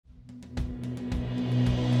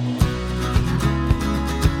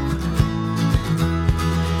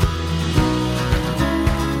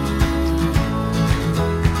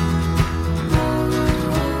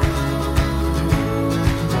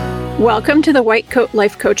Welcome to the White Coat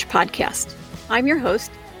Life Coach Podcast. I'm your host,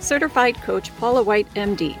 Certified Coach Paula White,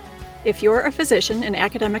 MD. If you're a physician in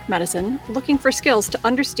academic medicine looking for skills to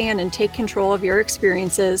understand and take control of your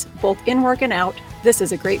experiences, both in work and out, this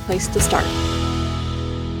is a great place to start.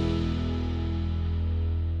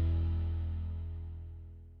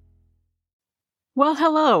 Well,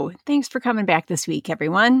 hello. Thanks for coming back this week,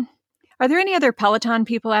 everyone. Are there any other Peloton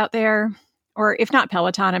people out there? Or if not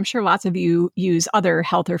Peloton, I'm sure lots of you use other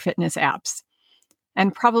health or fitness apps.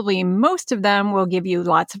 And probably most of them will give you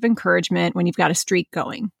lots of encouragement when you've got a streak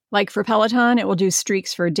going. Like for Peloton, it will do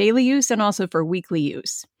streaks for daily use and also for weekly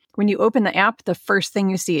use. When you open the app, the first thing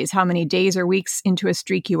you see is how many days or weeks into a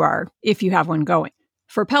streak you are, if you have one going.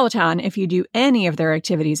 For Peloton, if you do any of their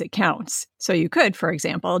activities, it counts. So you could, for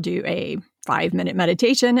example, do a 5-minute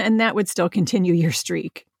meditation, and that would still continue your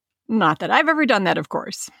streak. Not that I've ever done that, of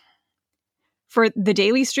course. For the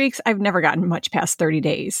daily streaks, I've never gotten much past 30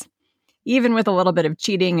 days. Even with a little bit of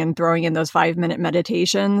cheating and throwing in those 5-minute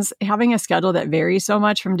meditations, having a schedule that varies so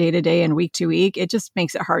much from day to day and week to week, it just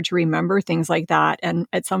makes it hard to remember things like that. And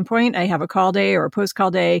at some point, I have a call day or a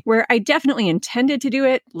post-call day where I definitely intended to do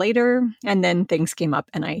it later, and then things came up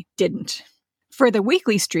and I didn't. For the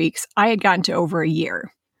weekly streaks, I had gotten to over a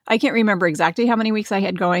year. I can't remember exactly how many weeks I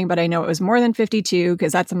had going, but I know it was more than 52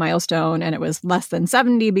 because that's a milestone, and it was less than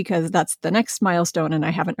 70 because that's the next milestone, and I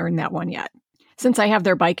haven't earned that one yet. Since I have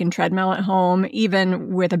their bike and treadmill at home,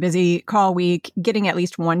 even with a busy call week, getting at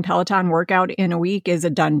least one Peloton workout in a week is a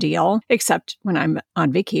done deal, except when I'm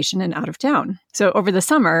on vacation and out of town. So over the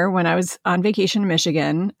summer, when I was on vacation in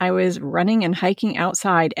Michigan, I was running and hiking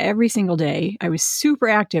outside every single day. I was super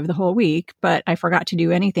active the whole week, but I forgot to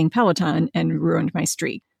do anything Peloton and ruined my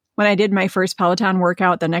streak. When I did my first Peloton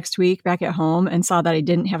workout the next week back at home and saw that I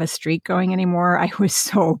didn't have a streak going anymore, I was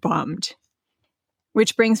so bummed.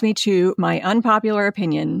 Which brings me to my unpopular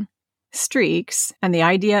opinion. Streaks and the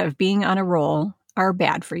idea of being on a roll are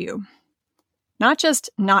bad for you. Not just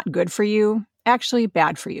not good for you, actually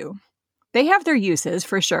bad for you. They have their uses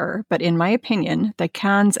for sure, but in my opinion, the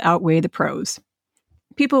cons outweigh the pros.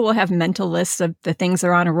 People will have mental lists of the things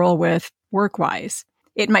they're on a roll with work-wise.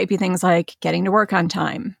 It might be things like getting to work on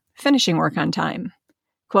time, finishing work on time,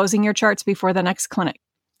 closing your charts before the next clinic,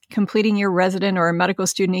 completing your resident or medical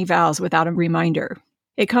student evals without a reminder.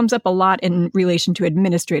 It comes up a lot in relation to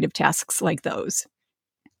administrative tasks like those.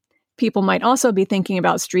 People might also be thinking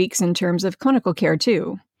about streaks in terms of clinical care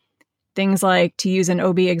too. Things like, to use an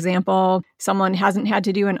OB example, someone hasn't had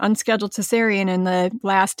to do an unscheduled cesarean in the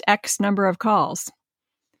last X number of calls.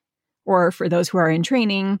 Or for those who are in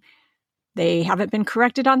training, they haven't been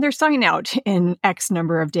corrected on their sign out in X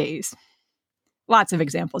number of days. Lots of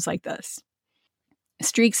examples like this.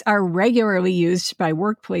 Streaks are regularly used by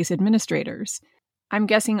workplace administrators. I'm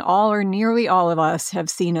guessing all or nearly all of us have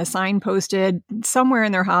seen a sign posted somewhere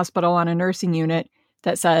in their hospital on a nursing unit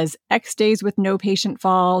that says X days with no patient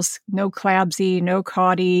falls, no CLABSI, no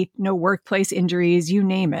CAUTI, no workplace injuries, you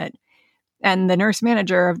name it. And the nurse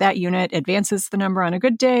manager of that unit advances the number on a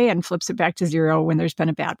good day and flips it back to 0 when there's been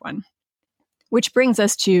a bad one. Which brings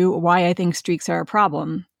us to why I think streaks are a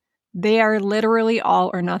problem. They are literally all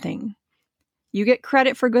or nothing. You get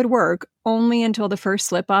credit for good work only until the first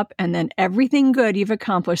slip up, and then everything good you've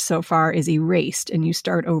accomplished so far is erased and you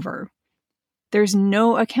start over. There's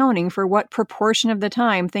no accounting for what proportion of the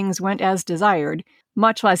time things went as desired,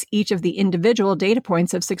 much less each of the individual data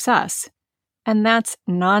points of success. And that's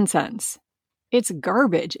nonsense. It's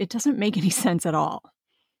garbage. It doesn't make any sense at all.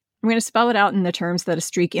 I'm going to spell it out in the terms that a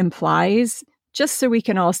streak implies, just so we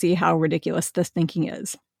can all see how ridiculous this thinking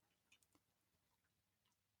is.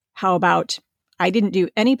 How about, I didn't do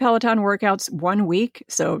any Peloton workouts 1 week,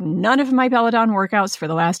 so none of my Peloton workouts for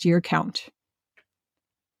the last year count.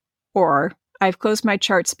 Or, I've closed my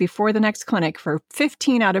charts before the next clinic for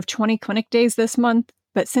 15 out of 20 clinic days this month,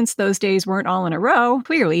 but since those days weren't all in a row,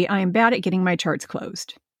 clearly I am bad at getting my charts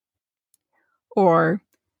closed. Or,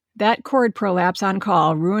 that cord prolapse on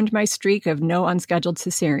call ruined my streak of no unscheduled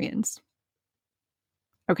cesareans.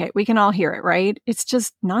 Okay, we can all hear it, right? It's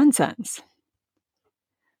just nonsense.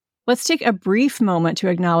 Let's take a brief moment to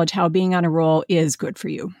acknowledge how being on a roll is good for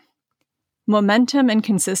you. Momentum and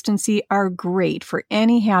consistency are great for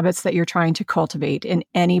any habits that you're trying to cultivate in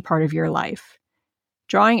any part of your life.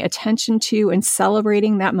 Drawing attention to and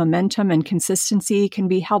celebrating that momentum and consistency can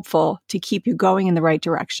be helpful to keep you going in the right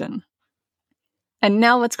direction. And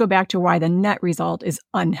now let's go back to why the net result is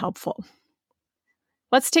unhelpful.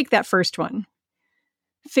 Let's take that first one.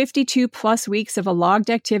 52 plus weeks of a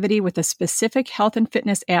logged activity with a specific health and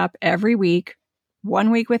fitness app every week,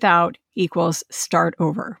 1 week without, equals start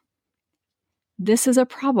over. this is a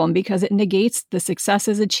problem because it negates the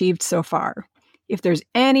successes achieved so far. If there's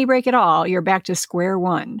any break at all, you're back to square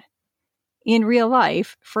one. In real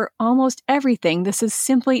life, for almost everything, this is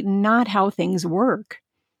simply not how things work.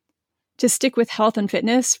 To stick with health and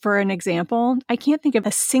fitness, for an example, I can't think of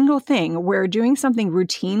a single thing where doing something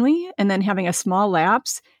routinely and then having a small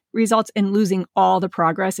lapse results in losing all the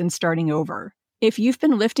progress and starting over. If you've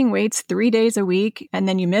been lifting weights 3 days a week and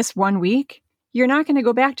then you miss 1 week, you're not going to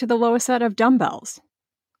go back to the lowest set of dumbbells.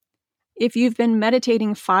 If you've been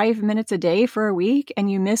meditating 5 minutes a day for a week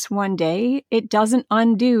and you miss 1 day, it doesn't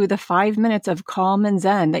undo the 5 minutes of calm and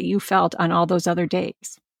zen that you felt on all those other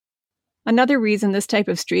days. Another reason this type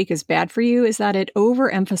of streak is bad for you is that it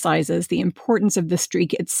overemphasizes the importance of the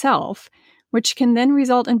streak itself, which can then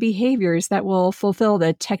result in behaviors that will fulfill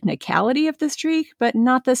the technicality of the streak, but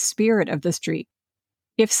not the spirit of the streak.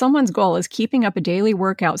 If someone's goal is keeping up a daily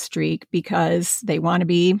workout streak because they want to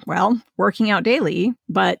be, working out daily,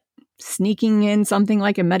 but sneaking in something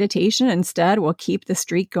like a meditation instead will keep the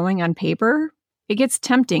streak going on paper, it gets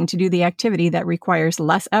tempting to do the activity that requires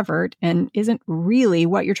less effort and isn't really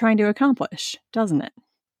what you're trying to accomplish, doesn't it?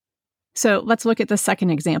 So let's look at the second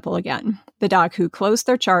example again. The doc who closed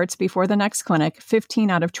their charts before the next clinic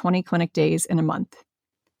 15 out of 20 clinic days in a month.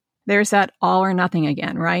 There's that all or nothing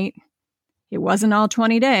again, right? It wasn't all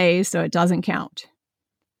 20 days, so it doesn't count.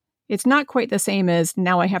 It's not quite the same as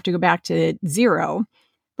now I have to go back to 0,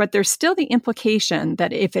 but there's still the implication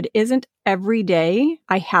that if it isn't every day,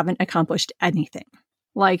 I haven't accomplished anything.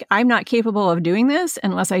 Like, I'm not capable of doing this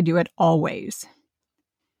unless I do it always.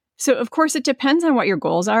 So, of course, it depends on what your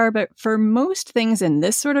goals are, but for most things in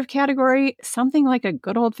this sort of category, something like a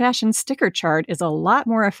good old-fashioned sticker chart is a lot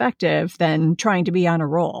more effective than trying to be on a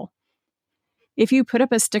roll. If you put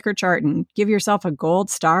up a sticker chart and give yourself a gold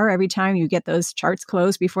star every time you get those charts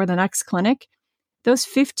closed before the next clinic, those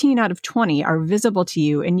 15 out of 20 are visible to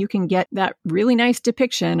you, and you can get that really nice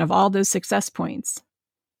depiction of all those success points.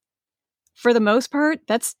 For the most part,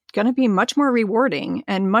 that's going to be much more rewarding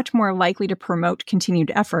and much more likely to promote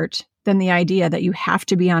continued effort than the idea that you have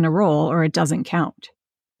to be on a roll or it doesn't count.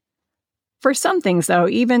 For some things, though,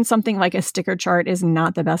 even something like a sticker chart is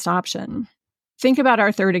not the best option. Think about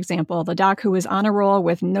our third example, the doc who was on a roll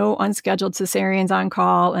with no unscheduled cesareans on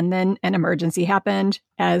call, and then an emergency happened,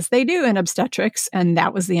 as they do in obstetrics, and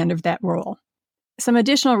that was the end of that roll. Some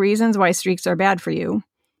additional reasons why streaks are bad for you.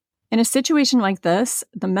 In a situation like this,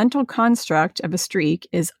 the mental construct of a streak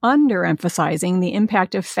is underemphasizing the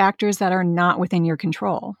impact of factors that are not within your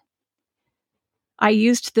control. I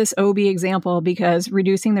used this OB example because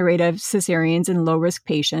reducing the rate of cesareans in low-risk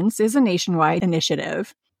patients is a nationwide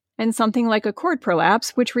initiative. And something like a cord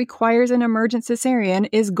prolapse, which requires an emergent cesarean,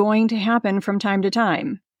 is going to happen from time to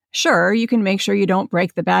time. Sure, you can make sure you don't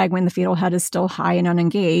break the bag when the fetal head is still high and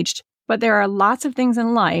unengaged, but there are lots of things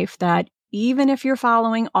in life that, even if you're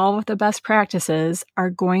following all of the best practices,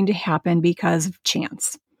 are going to happen because of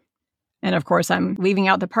chance. And of course, I'm leaving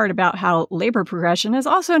out the part about how labor progression is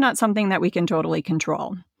also not something that we can totally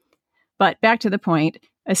control. But back to the point,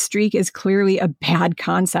 a streak is clearly a bad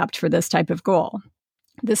concept for this type of goal.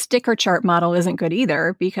 The sticker chart model isn't good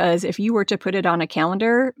either, because if you were to put it on a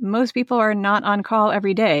calendar, most people are not on call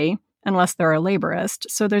every day unless they're a laborist,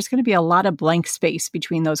 so there's going to be a lot of blank space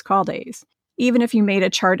between those call days. Even if you made a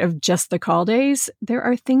chart of just the call days, there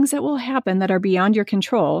are things that will happen that are beyond your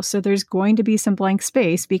control, so there's going to be some blank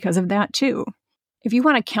space because of that too. If you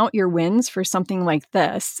want to count your wins for something like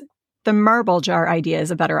this, the marble jar idea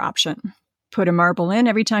is a better option. Put a marble in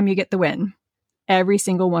every time you get the win. Every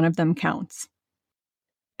single one of them counts.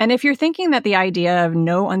 And if you're thinking that the idea of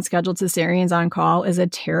no unscheduled cesareans on call is a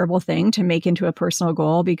terrible thing to make into a personal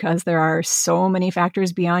goal because there are so many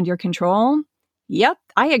factors beyond your control, yep,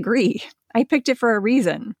 I agree. I picked it for a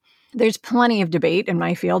reason. There's plenty of debate in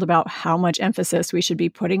my field about how much emphasis we should be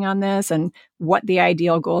putting on this and what the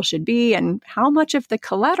ideal goal should be and how much of the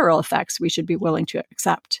collateral effects we should be willing to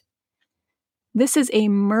accept. This is a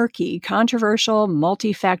murky, controversial,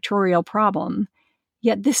 multifactorial problem,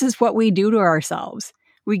 yet this is what we do to ourselves.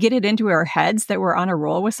 We get it into our heads that we're on a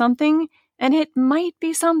roll with something, and it might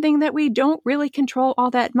be something that we don't really control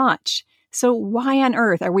all that much. So why on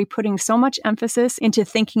earth are we putting so much emphasis into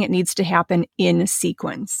thinking it needs to happen in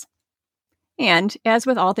sequence? And as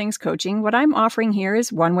with all things coaching, what I'm offering here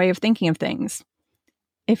is one way of thinking of things.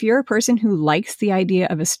 If you're a person who likes the idea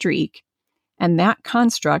of a streak, and that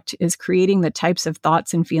construct is creating the types of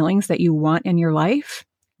thoughts and feelings that you want in your life,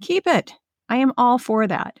 keep it. I am all for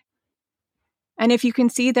that. And if you can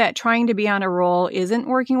see that trying to be on a roll isn't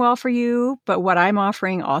working well for you, but what I'm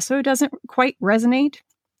offering also doesn't quite resonate,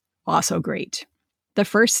 also great. The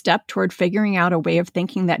first step toward figuring out a way of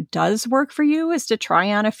thinking that does work for you is to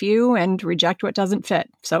try on a few and reject what doesn't fit.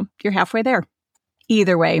 So you're halfway there.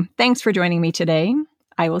 Either way, thanks for joining me today.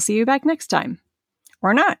 I will see you back next time.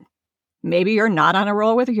 Or not. Maybe you're not on a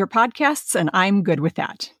roll with your podcasts, and I'm good with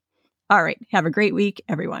that. All right. Have a great week,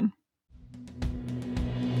 everyone.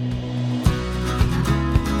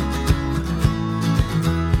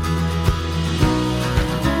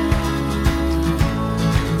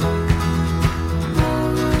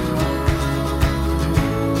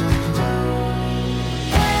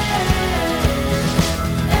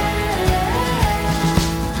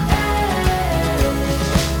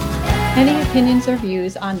 Any opinions or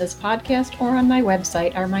views on this podcast or on my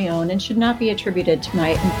website are my own and should not be attributed to my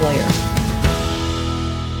employer.